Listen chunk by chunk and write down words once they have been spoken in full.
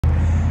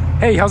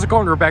Hey, how's it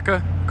going,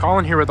 Rebecca?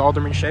 Colin here with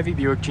Alderman Chevy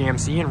Buick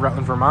GMC in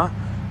Rutland, Vermont,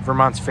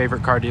 Vermont's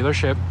favorite car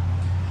dealership.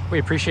 We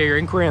appreciate your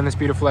inquiry on this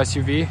beautiful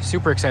SUV.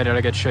 Super excited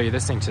I get to show you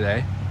this thing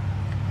today.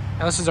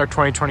 Now, this is our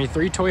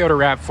 2023 Toyota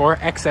RAV-4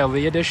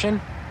 XLE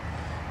edition.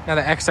 Now,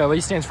 the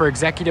XLE stands for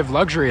Executive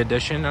Luxury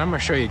Edition, and I'm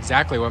going to show you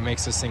exactly what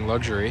makes this thing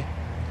luxury.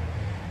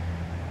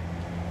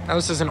 Now,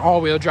 this is an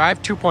all-wheel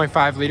drive,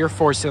 2.5 liter,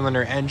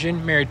 4-cylinder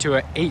engine, married to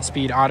an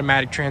 8-speed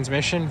automatic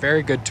transmission.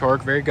 Very good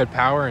torque, very good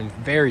power, and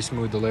very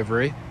smooth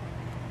delivery.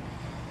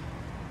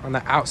 On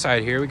the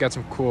outside here, we got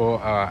some cool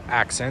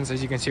accents.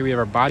 As you can see, we have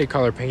our body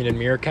color painted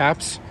mirror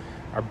caps,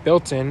 our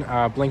built-in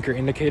blinker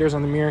indicators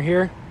on the mirror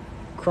here,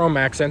 chrome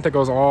accent that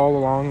goes all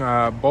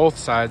along both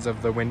sides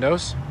of the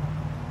windows.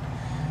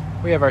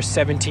 We have our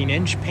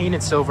 17-inch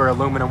painted silver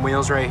aluminum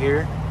wheels right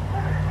here,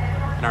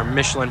 and our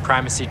Michelin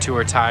Primacy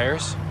Tour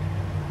tires.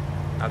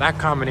 Now that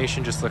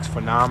combination just looks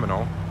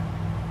phenomenal.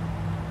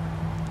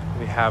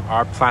 We have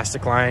our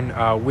plastic line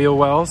wheel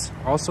wells,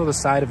 also the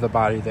side of the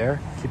body there,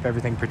 keep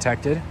everything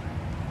protected.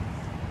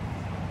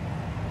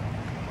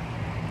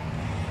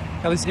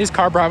 Now, this is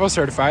Car Bravo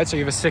certified, so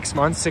you have a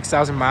 6-month,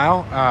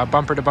 6,000-mile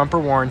bumper-to-bumper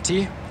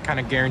warranty. Kind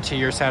of guarantee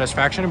your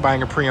satisfaction in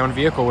buying a pre-owned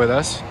vehicle with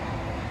us.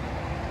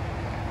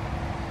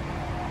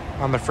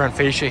 On the front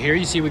fascia here,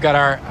 you see we got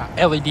our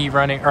LED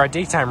running, or our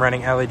daytime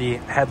running LED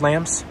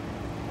headlamps.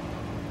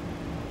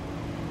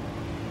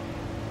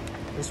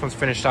 This one's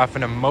finished off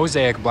in a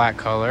mosaic black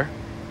color,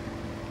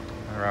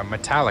 or a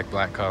metallic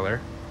black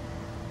color.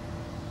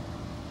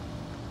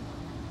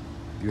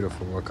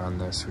 Beautiful look on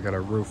this. We got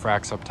our roof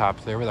racks up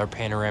top there with our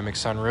panoramic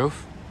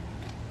sunroof.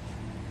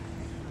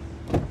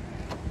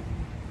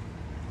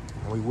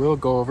 We will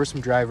go over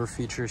some driver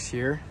features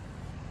here.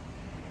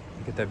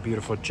 Look at that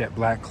beautiful jet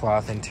black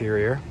cloth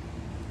interior.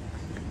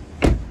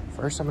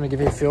 First, I'm going to give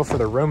you a feel for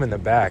the room in the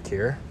back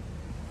here.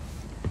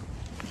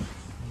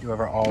 We do have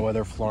our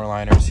all-weather floor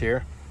liners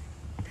here.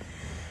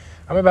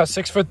 I'm about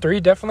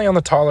 6'3", definitely on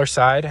the taller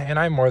side, and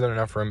I have more than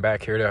enough room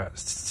back here to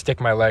stick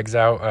my legs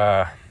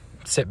out,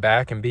 sit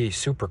back and be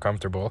super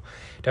comfortable.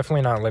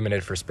 Definitely not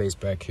limited for space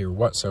back here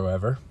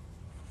whatsoever.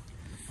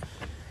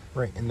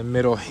 Right in the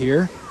middle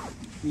here,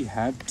 we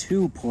have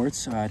 2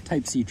 ports,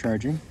 Type-C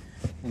charging,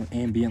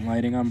 ambient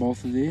lighting on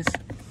both of these.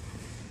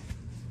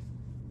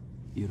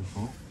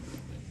 Beautiful.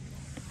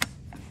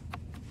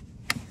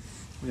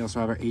 We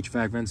also have our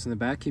HVAC vents in the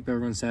back, keep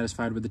everyone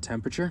satisfied with the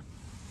temperature.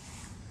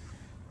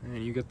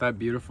 And you get that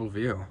beautiful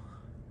view.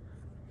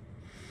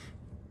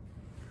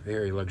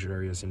 Very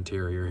luxurious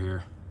interior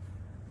here.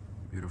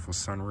 Beautiful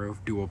sunroof,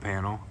 dual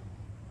panel.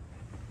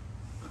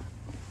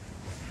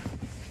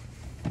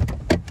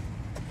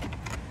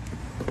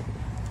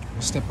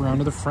 We'll step around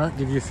to the front,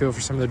 give you a feel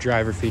for some of the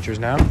driver features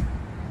now.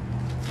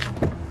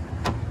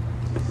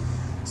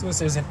 So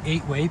this is an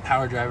 8-way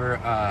power driver,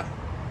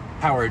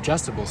 power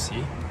adjustable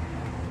seat.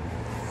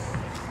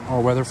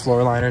 All-weather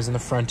floor liners in the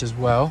front as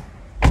well.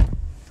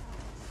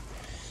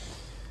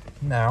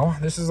 Now,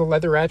 this is a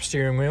leather-wrapped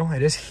steering wheel.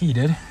 It is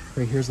heated.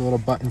 Right here's a little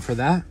button for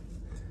that.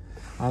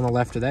 On the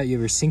left of that, you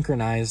have your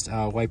synchronized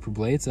wiper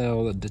blades that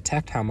will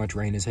detect how much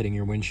rain is hitting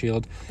your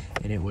windshield,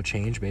 and it will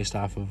change based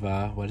off of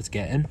what it's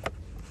getting.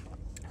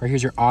 Right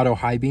here's your auto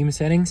high beam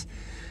settings.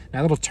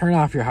 Now it'll turn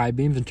off your high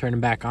beams and turn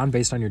them back on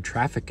based on your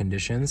traffic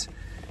conditions.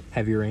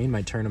 Heavy rain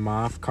might turn them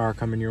off, car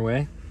coming your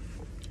way.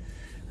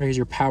 Right here's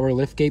your power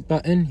lift gate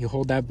button. You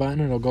hold that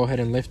button and it'll go ahead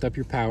and lift up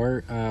your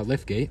power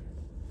lift gate.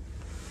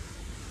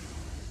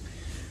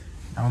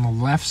 Now on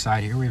the left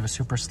side here, we have a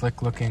super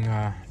slick looking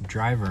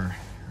driver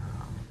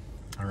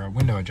or a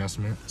window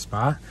adjustment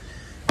spot.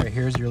 Right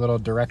here's your little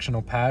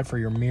directional pad for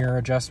your mirror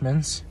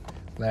adjustments,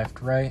 left,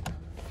 right.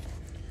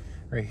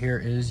 Right here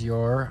is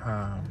your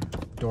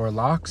door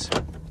locks,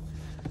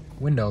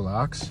 window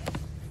locks,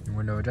 and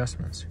window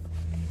adjustments.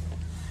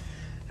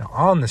 Now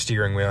on the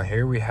steering wheel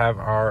here, we have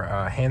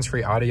our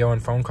hands-free audio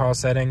and phone call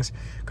settings.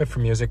 Good for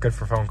music, good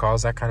for phone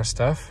calls, that kind of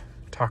stuff.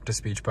 Talk to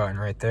speech button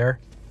right there.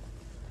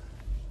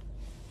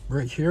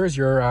 Right here is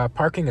your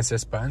parking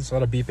assist button, so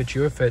that'll beep at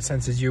you if it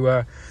senses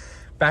you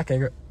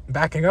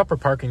backing up or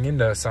parking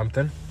into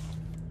something.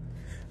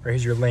 Right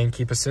here's your lane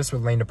keep assist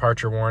with lane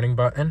departure warning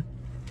button.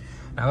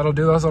 Now that'll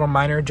do those little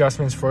minor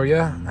adjustments for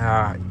you,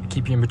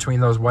 keep you in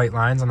between those white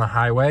lines on the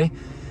highway,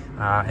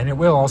 and it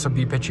will also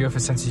beep at you if it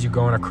senses you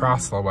going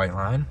across the white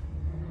line.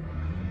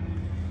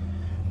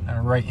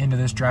 Now right into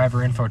this driver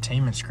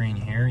infotainment screen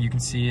here, you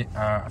can see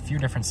a few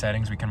different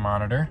settings we can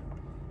monitor.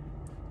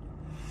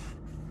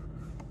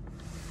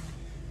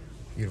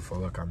 Beautiful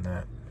look on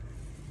that.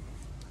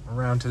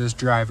 Around to this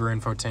driver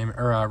infotainment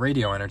or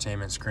radio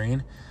entertainment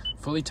screen,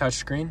 fully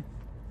touchscreen,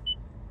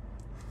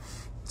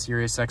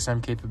 Sirius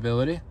XM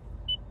capability.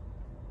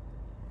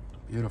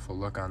 Beautiful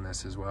look on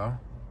this as well.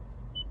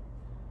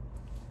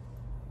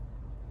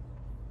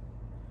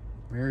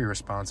 Very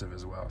responsive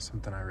as well,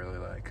 something I really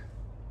like.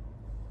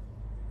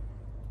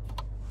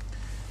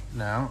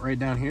 Now, right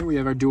down here, we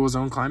have our dual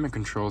zone climate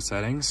control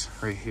settings.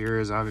 Right here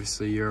is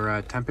obviously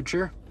your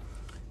temperature.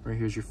 Right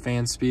here's your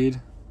fan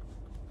speed.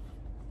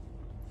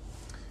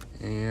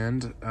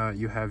 And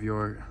you have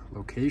your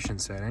location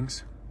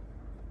settings.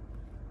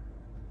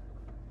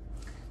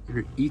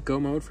 Your eco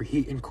mode for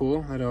heat and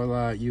cool.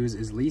 That'll use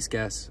as least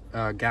gas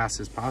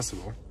as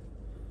possible.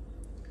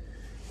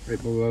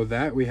 Right below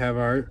that, we have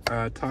our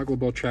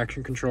toggleable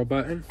traction control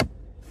button.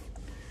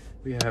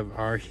 We have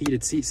our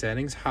heated seat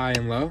settings, high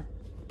and low.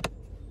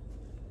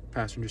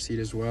 Passenger seat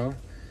as well.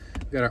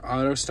 We got our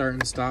auto start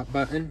and stop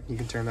button. You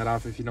can turn that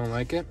off if you don't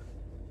like it.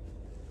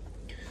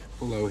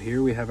 Below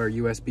here, we have our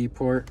USB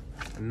port,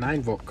 a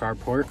 9-volt car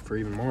port for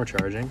even more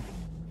charging.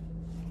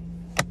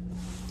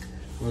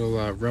 A little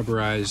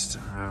rubberized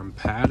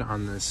pad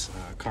on this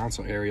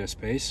console area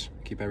space,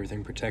 keep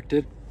everything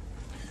protected.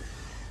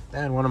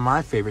 And one of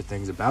my favorite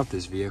things about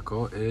this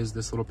vehicle is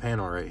this little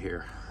panel right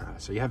here.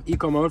 So you have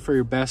eco mode for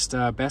your best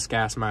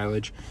gas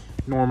mileage,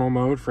 normal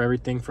mode for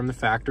everything from the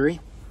factory.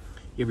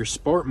 You have your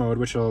sport mode,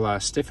 which will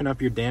stiffen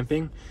up your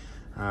damping.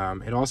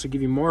 It'll also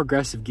give you more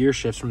aggressive gear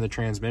shifts from the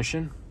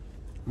transmission,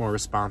 more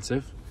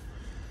responsive.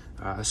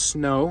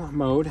 Snow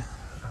mode,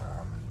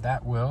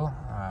 that will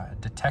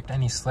detect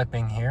any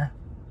slipping here.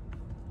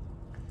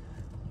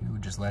 You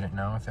just let it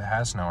know if it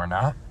has snow or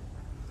not.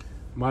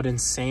 Mud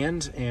and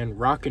sand and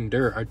rock and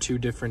dirt are two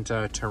different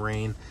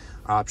terrain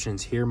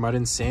options here. Mud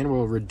and sand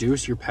will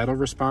reduce your pedal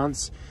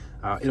response.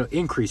 It'll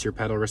increase your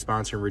pedal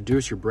response and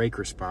reduce your brake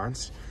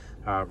response.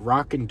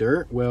 Rock and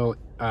dirt will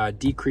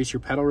decrease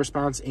your pedal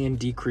response and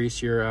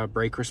decrease your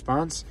brake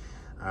response.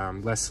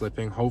 Less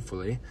slipping,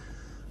 hopefully.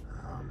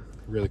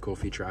 Really cool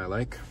feature I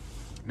like.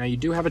 Now you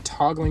do have a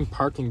toggling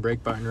parking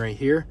brake button right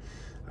here.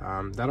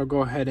 That'll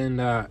go ahead and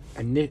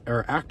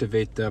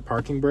activate the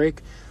parking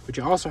brake, but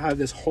you also have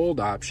this hold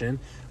option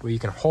where you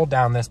can hold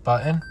down this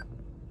button.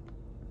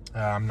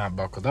 I'm not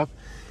buckled up.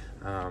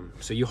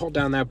 So you hold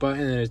down that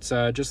button and it's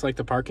just like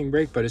the parking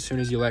brake, but as soon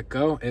as you let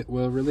go, it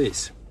will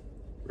release.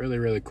 Really,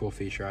 really cool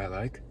feature I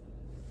like.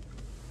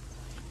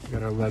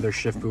 Got our leather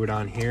shift boot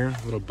on here,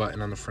 little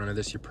button on the front of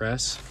this you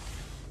press.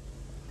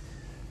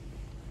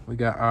 We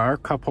got our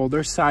cup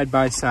holder side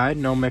by side,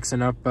 no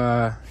mixing up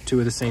two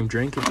of the same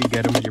drink if you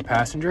get them with your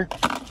passenger.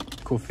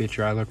 Cool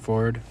feature I look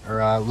for.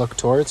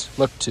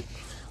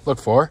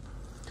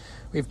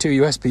 We have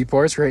two USB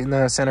ports right in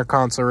the center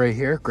console right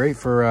here. Great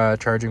for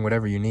charging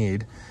whatever you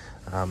need.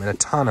 And a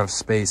ton of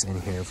space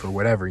in here for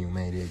whatever you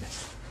may need.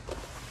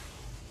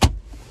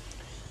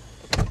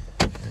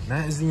 And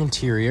that is the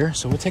interior.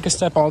 So we'll take a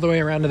step all the way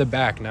around to the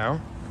back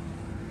now.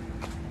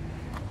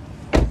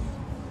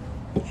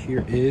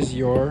 Here is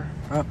your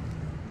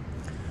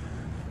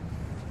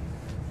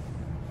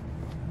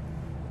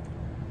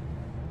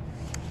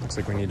looks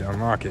like we need to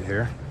unlock it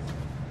here.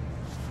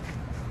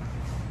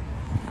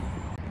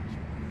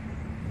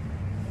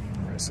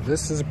 All right, so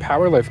this is a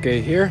power lift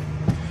gate here.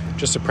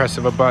 Just a press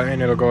of a button,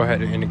 it'll go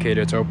ahead and indicate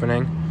it's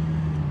opening,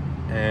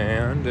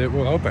 and it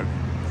will open.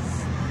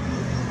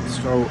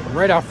 So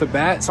right off the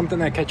bat, something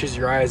that catches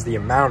your eye is the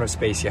amount of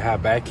space you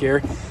have back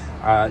here.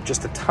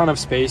 Just a ton of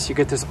space. You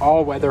get this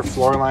all-weather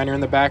floor liner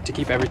in the back to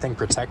keep everything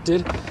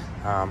protected.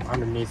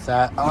 Underneath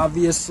that,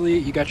 obviously,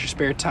 you got your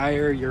spare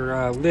tire,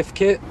 your lift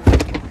kit,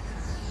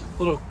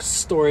 little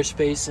storage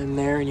space in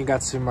there, and you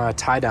got some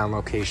tie-down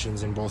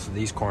locations in both of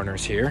these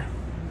corners here.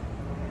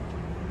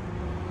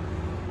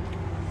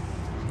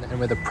 And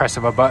with a press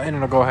of a button,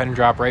 it'll go ahead and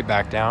drop right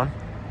back down.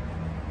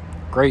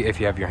 Great if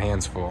you have your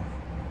hands full.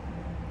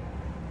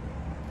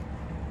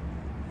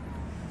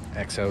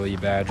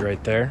 XLE badge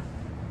right there.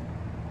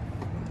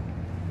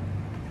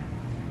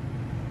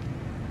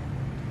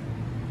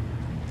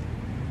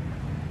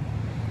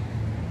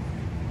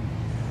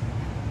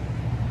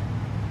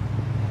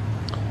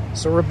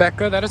 So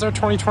Rebecca, that is our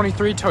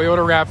 2023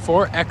 Toyota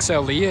RAV-4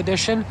 XLE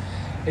edition.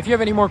 If you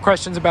have any more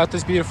questions about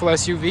this beautiful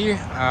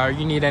SUV, or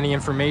you need any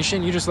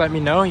information, you just let me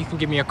know. You can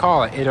give me a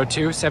call at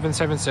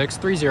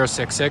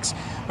 802-776-3066,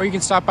 or you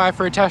can stop by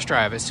for a test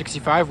drive at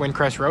 65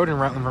 Windcrest Road in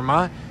Rutland,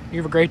 Vermont. You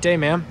have a great day,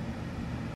 ma'am.